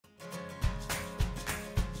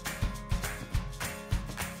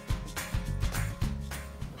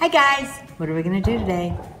Hi guys, what are we gonna do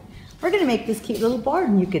today? We're gonna make this cute little board,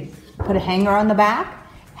 and you could put a hanger on the back,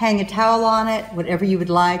 hang a towel on it, whatever you would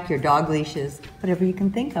like, your dog leashes, whatever you can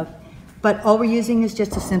think of. But all we're using is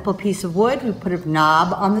just a simple piece of wood. We put a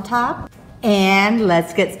knob on the top, and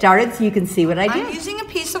let's get started so you can see what I do. I'm using a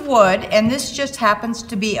piece of wood, and this just happens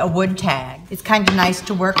to be a wood tag. It's kind of nice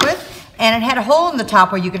to work with, and it had a hole in the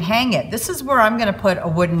top where you can hang it. This is where I'm gonna put a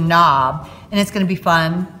wooden knob, and it's gonna be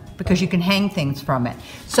fun because you can hang things from it.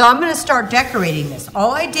 So I'm gonna start decorating this.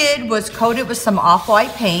 All I did was coat it with some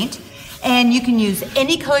off-white paint, and you can use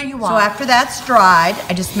any color you want. So after that's dried,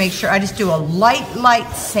 I just make sure, I just do a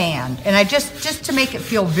light sand, and I just to make it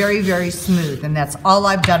feel very, very smooth, and that's all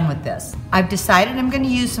I've done with this. I've decided I'm gonna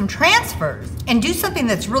use some transfers and do something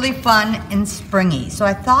that's really fun and springy. So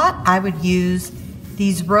I thought I would use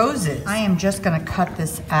these roses. I am just gonna cut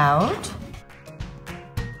this out.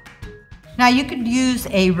 Now you could use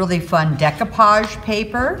a really fun decoupage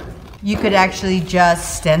paper. You could actually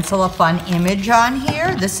just stencil a fun image on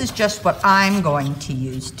here. This is just what I'm going to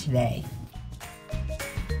use today.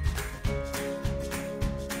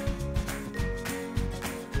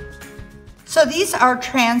 So these are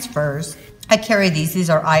transfers. I carry these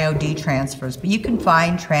are IOD transfers, but you can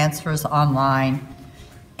find transfers online.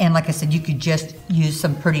 And like I said, you could just use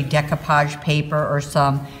some pretty decoupage paper or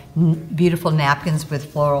some beautiful napkins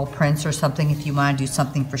with floral prints or something if you want to do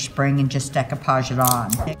something for spring and just decoupage it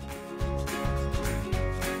on.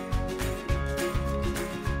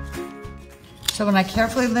 So when I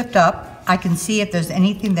carefully lift up, I can see if there's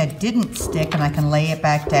anything that didn't stick, and I can lay it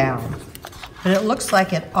back down. But it looks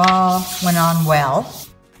like it all went on well.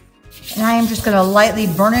 And I am just going to lightly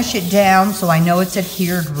burnish it down so I know it's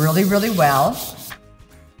adhered really, really well.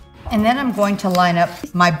 And then I'm going to line up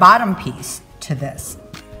my bottom piece to this.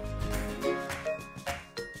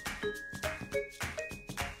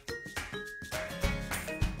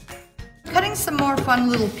 Cutting some more fun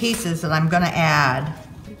little pieces that I'm going to add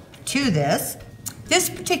to this. This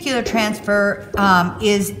particular transfer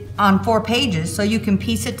is on 4 pages, so you can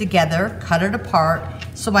piece it together, cut it apart,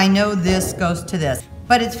 so I know this goes to this.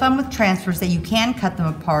 But it's fun with transfers that you can cut them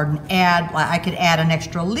apart and add, I could add an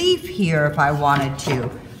extra leaf here if I wanted to,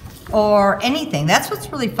 or anything. That's what's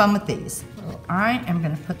really fun with these. All right, I'm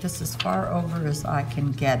gonna put this as far over as I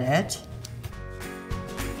can get it.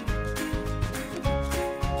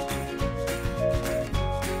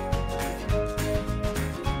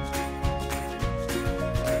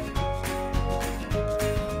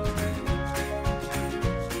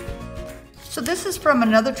 So this is from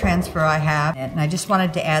another transfer I have, and I just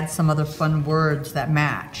wanted to add some other fun words that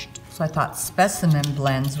matched. So I thought specimen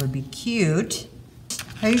blends would be cute.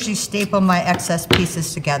 I usually staple my excess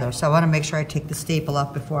pieces together, so I want to make sure I take the staple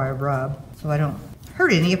off before I rub so I don't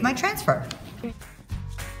hurt any of my transfer.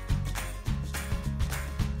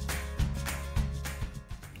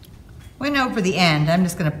 When over the end, I'm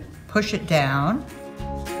just going to push it down.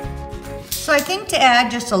 So I think to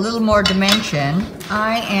add just a little more dimension,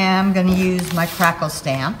 I am going to use my crackle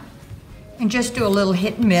stamp and just do a little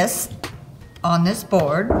hit and miss on this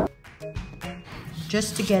board,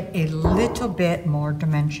 just to get a little bit more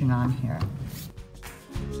dimension on here.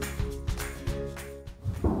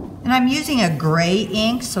 And I'm using a gray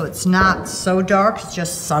ink, so it's not so dark, it's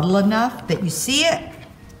just subtle enough that you see it,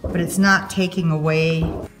 but it's not taking away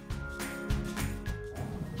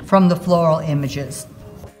from the floral images.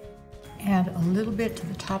 Add a little bit to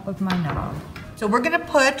the top of my knob. So we're gonna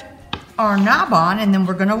put our knob on, and then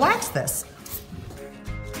we're gonna wax this.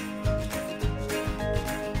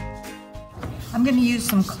 I'm going to use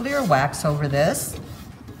some clear wax over this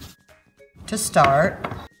to start.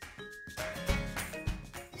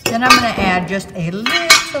 Then I'm going to add just a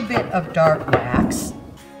little bit of dark wax.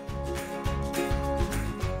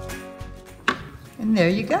 And there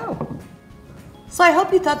you go. So I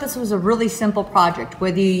hope you thought this was a really simple project,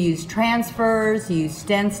 whether you use transfers, you use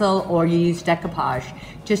stencil, or you use decoupage.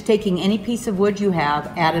 Just taking any piece of wood you have,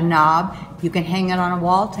 add a knob, you can hang it on a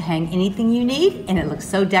wall to hang anything you need, and it looks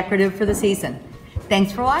so decorative for the season.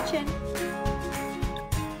 Thanks for watching.